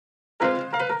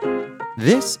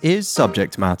This is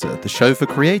Subject Matter, the show for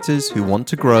creators who want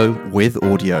to grow with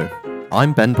audio.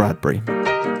 I'm Ben Bradbury.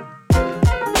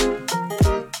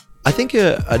 I think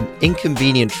an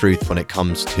inconvenient truth when it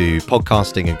comes to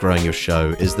podcasting and growing your show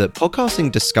is that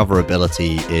podcasting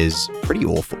discoverability is pretty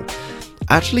awful.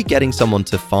 Actually getting someone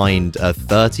to find a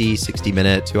 30,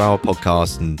 60-minute, 2-hour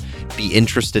podcast and be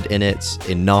interested in it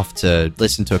enough to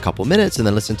listen to a couple minutes and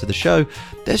then listen to the show,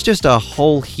 there's just a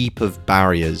whole heap of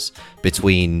barriers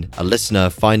between a listener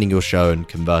finding your show and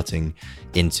converting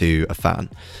into a fan.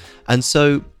 And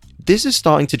so this is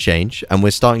starting to change, and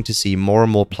we're starting to see more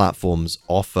and more platforms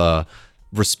offer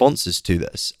responses to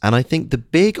this. And I think the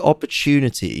big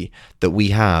opportunity that we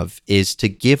have is to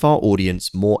give our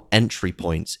audience more entry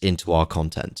points into our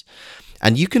content.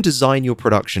 And you can design your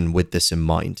production with this in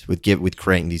mind, with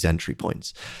creating these entry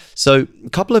points. So a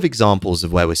couple of examples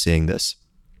of where we're seeing this.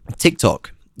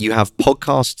 TikTok. You have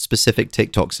podcast-specific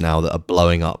TikToks now that are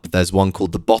blowing up. There's one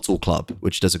called The Bottle Club,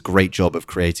 which does a great job of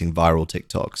creating viral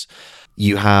TikToks.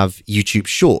 You have YouTube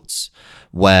Shorts,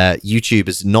 where YouTube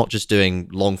is not just doing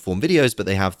long-form videos, but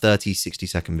they have 30,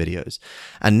 60-second videos.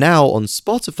 And now on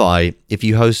Spotify, if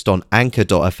you host on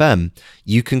Anchor.fm,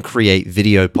 you can create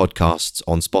video podcasts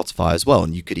on Spotify as well,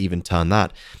 and you could even turn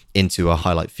that into a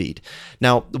highlight feed.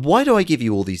 Now, why do I give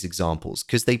you all these examples?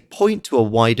 Because they point to a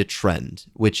wider trend,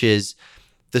 which is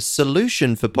the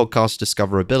solution for podcast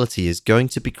discoverability is going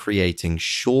to be creating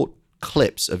short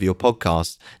clips of your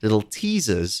podcast, little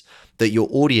teasers that your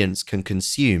audience can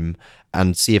consume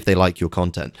and see if they like your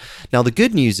content. Now, the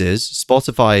good news is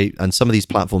Spotify and some of these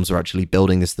platforms are actually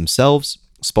building this themselves.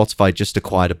 Spotify just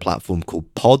acquired a platform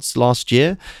called Pods last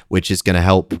year, which is going to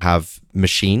help have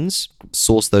machines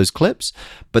source those clips.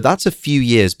 But that's a few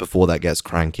years before that gets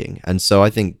cranking. And so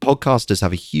I think podcasters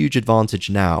have a huge advantage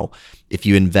now if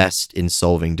you invest in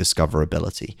solving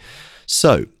discoverability.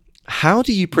 So how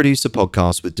do you produce a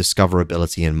podcast with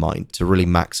discoverability in mind to really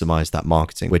maximize that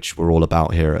marketing, which we're all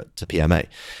about here at PMA?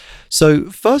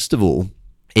 So first of all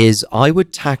is I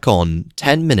would tack on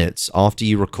 10 minutes after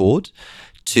you record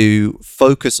to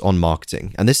focus on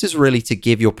marketing. And this is really to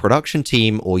give your production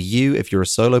team or you, if you're a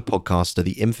solo podcaster,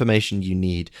 the information you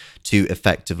need to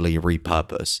effectively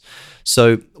repurpose.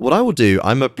 So what I will do,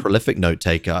 I'm a prolific note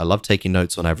taker. I love taking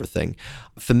notes on everything.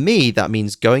 For me, that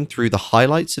means going through the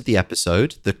highlights of the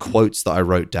episode, the quotes that I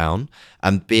wrote down,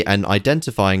 and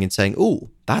identifying and saying, oh,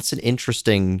 that's an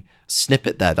interesting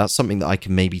snippet there. That's something that I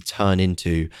can maybe turn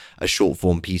into a short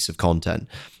form piece of content.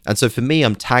 And so for me,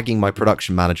 I'm tagging my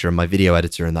production manager and my video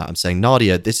editor in that. I'm saying,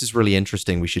 Nadia, this is really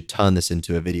interesting. We should turn this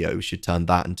into a video. We should turn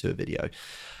that into a video.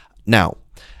 Now,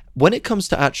 when it comes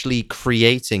to actually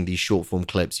creating these short form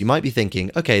clips, you might be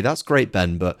thinking, okay, that's great,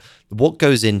 Ben, but what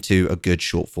goes into a good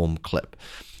short form clip?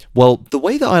 Well, the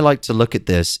way that I like to look at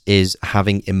this is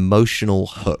having emotional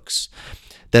hooks.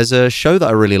 There's a show that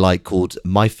I really like called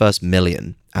My First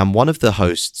Million, and one of the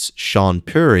hosts, Sean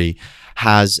Puri,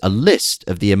 has a list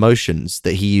of the emotions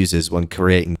that he uses when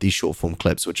creating these short form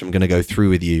clips, which I'm going to go through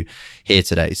with you here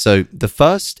today. So the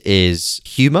first is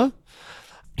humor.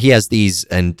 He has these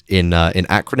in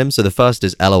acronyms. So the first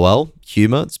is LOL,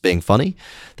 humor, it's being funny.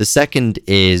 The second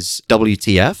is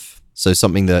WTF, so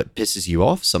something that pisses you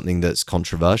off, something that's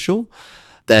controversial.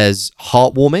 There's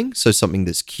heartwarming, so something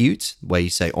that's cute, where you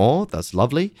say, oh, that's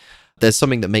lovely. There's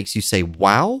something that makes you say,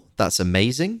 wow, that's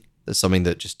amazing. There's something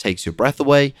that just takes your breath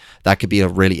away. That could be a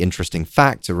really interesting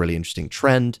fact, a really interesting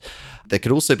trend. There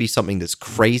could also be something that's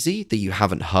crazy that you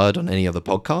haven't heard on any other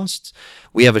podcasts.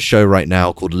 We have a show right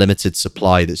now called Limited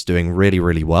Supply that's doing really,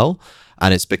 really well.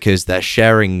 And it's because they're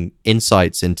sharing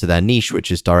insights into their niche,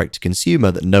 which is direct to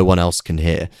consumer, that no one else can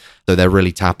hear. So they're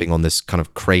really tapping on this kind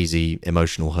of crazy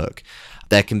emotional hook.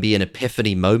 There can be an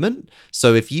epiphany moment.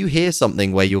 So if you hear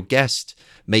something where your guest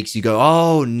makes you go,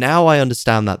 oh, now I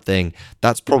understand that thing,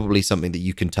 that's probably something that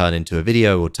you can turn into a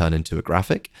video or turn into a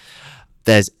graphic.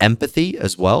 There's empathy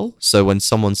as well. So when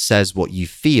someone says what you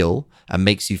feel and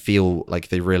makes you feel like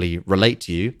they really relate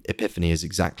to you, epiphany is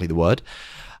exactly the word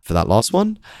for that last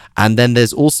one. And then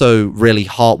there's also really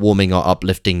heartwarming or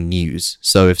uplifting news.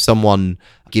 So if someone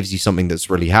gives you something that's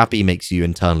really happy, makes you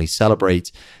internally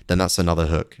celebrate, then that's another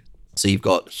hook. So you've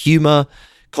got humor,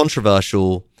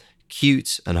 controversial,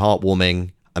 cute and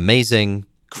heartwarming, amazing,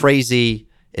 crazy,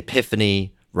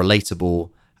 epiphany,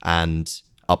 relatable, and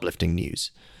uplifting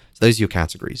news. So those are your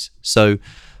categories. So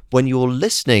when you're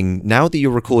listening, now that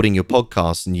you're recording your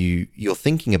podcast and you're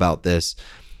thinking about this,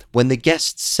 when the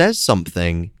guest says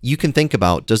something, you can think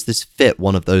about, does this fit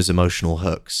one of those emotional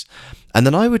hooks? And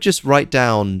then I would just write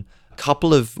down a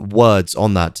couple of words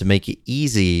on that to make it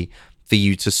easy for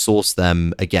you to source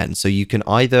them again. So you can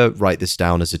either write this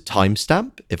down as a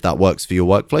timestamp, if that works for your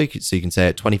workflow. So you can say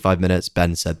at 25 minutes,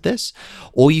 Ben said this,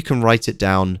 or you can write it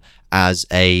down as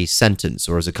a sentence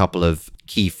or as a couple of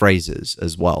key phrases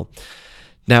as well.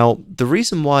 Now, the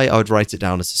reason why I would write it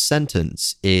down as a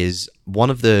sentence is one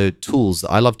of the tools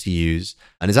that I love to use,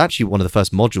 and is actually one of the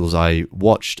first modules I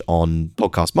watched on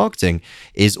podcast marketing,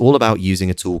 is all about using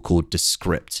a tool called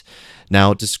Descript.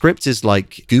 Now, Descript is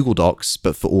like Google Docs,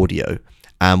 but for audio.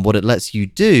 And what it lets you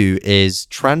do is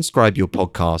transcribe your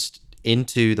podcast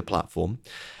into the platform.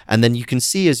 And then you can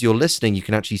see as you're listening, you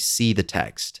can actually see the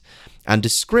text. And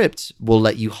Descript will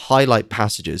let you highlight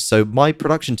passages. So my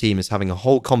production team is having a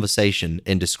whole conversation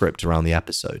in Descript around the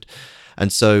episode.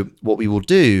 And so what we will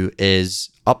do is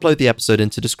upload the episode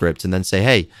into Descript and then say,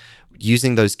 hey,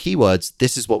 using those keywords,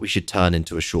 this is what we should turn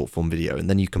into a short form video. And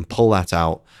then you can pull that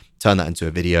out, turn that into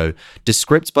a video.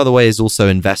 Descript, by the way, is also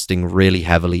investing really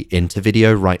heavily into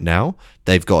video right now.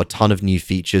 They've got a ton of new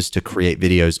features to create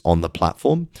videos on the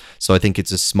platform. So I think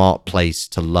it's a smart place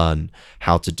to learn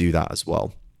how to do that as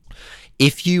well.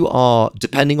 If you are,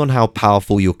 depending on how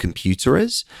powerful your computer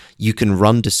is, you can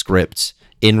run Descript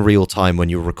in real time when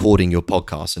you're recording your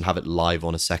podcast and have it live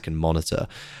on a second monitor.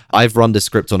 I've run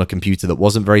Descript on a computer that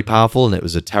wasn't very powerful, and it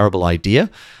was a terrible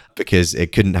idea because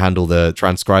it couldn't handle the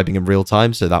transcribing in real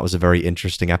time. So that was a very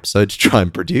interesting episode to try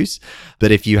and produce.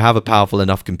 But if you have a powerful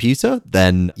enough computer,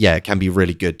 then yeah, it can be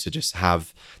really good to just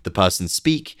have the person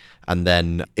speak and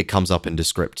then it comes up in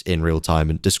Descript in real time.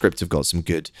 And Descript have got some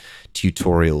good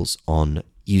tutorials on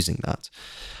using that.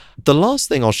 The last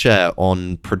thing I'll share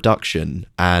on production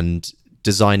and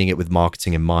designing it with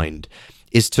marketing in mind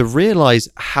is to realize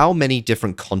how many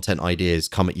different content ideas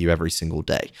come at you every single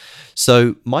day.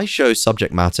 So my show,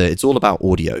 Subject Matter, it's all about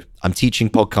audio. I'm teaching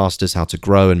podcasters how to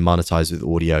grow and monetize with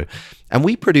audio. And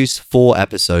we produce 4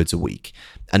 episodes a week.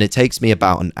 And it takes me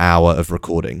about an hour of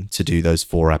recording to do those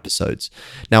 4 episodes.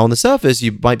 Now, on the surface,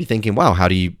 you might be thinking, wow, how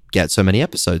do you get so many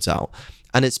episodes out?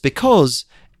 And it's because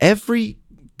every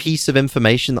piece of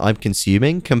information that I'm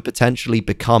consuming can potentially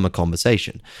become a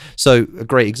conversation. So a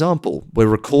great example, we're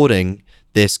recording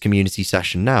this community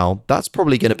session now, that's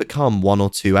probably going to become 1 or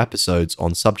 2 episodes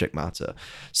on subject matter.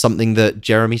 Something that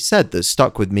Jeremy said that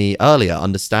stuck with me earlier,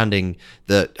 understanding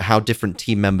that how different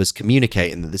team members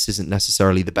communicate and that this isn't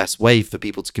necessarily the best way for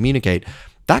people to communicate,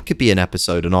 that could be an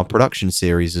episode in our production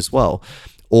series as well.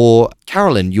 Or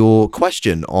Carolyn, your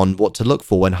question on what to look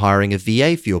for when hiring a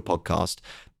VA for your podcast,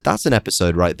 that's an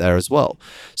episode right there as well.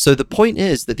 So the point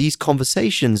is that these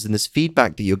conversations and this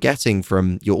feedback that you're getting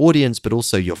from your audience, but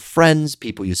also your friends,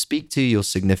 people you speak to, your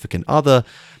significant other,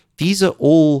 these are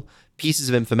all pieces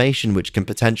of information which can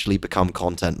potentially become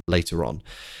content later on.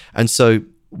 And so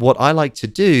what I like to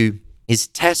do is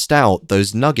test out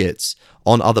those nuggets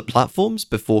on other platforms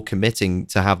before committing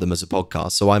to have them as a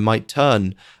podcast. So I might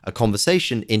turn a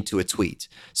conversation into a tweet.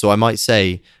 So I might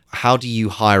say, how do you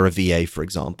hire a VA, for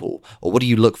example? Or what do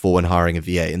you look for when hiring a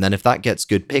VA? And then if that gets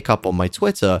good pickup on my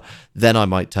Twitter, then I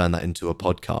might turn that into a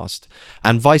podcast.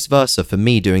 And vice versa for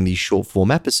me doing these short form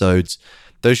episodes,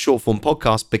 those short form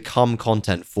podcasts become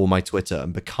content for my Twitter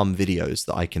and become videos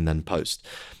that I can then post.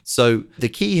 So the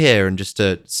key here, and just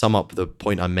to sum up the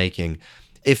point I'm making,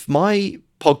 if my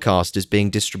podcast is being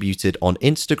distributed on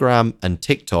Instagram and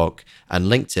TikTok and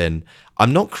LinkedIn,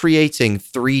 I'm not creating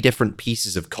 3 different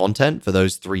pieces of content for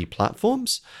those 3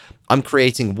 platforms. I'm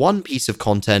creating one piece of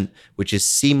content which is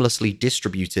seamlessly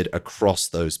distributed across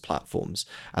those platforms.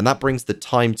 And that brings the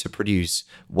time to produce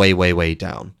way, way, way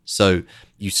down. So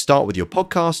you start with your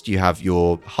podcast, you have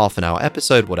your half an hour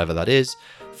episode, whatever that is.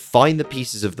 Find the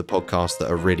pieces of the podcast that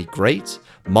are really great,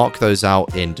 mark those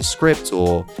out in Descript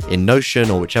or in Notion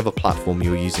or whichever platform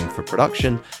you're using for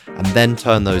production, and then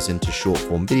turn those into short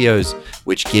form videos,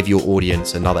 which give your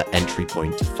audience another entry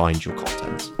point to find your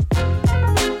content.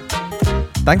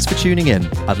 Thanks for tuning in.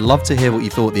 I'd love to hear what you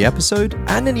thought of the episode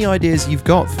and any ideas you've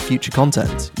got for future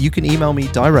content. You can email me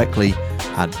directly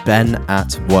at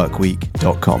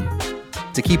ben@workweek.com.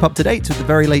 To keep up to date with the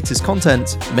very latest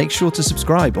content, make sure to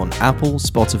subscribe on Apple,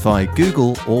 Spotify,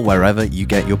 Google, or wherever you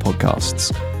get your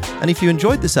podcasts. And if you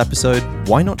enjoyed this episode,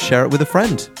 why not share it with a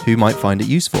friend who might find it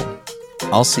useful?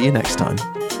 I'll see you next time.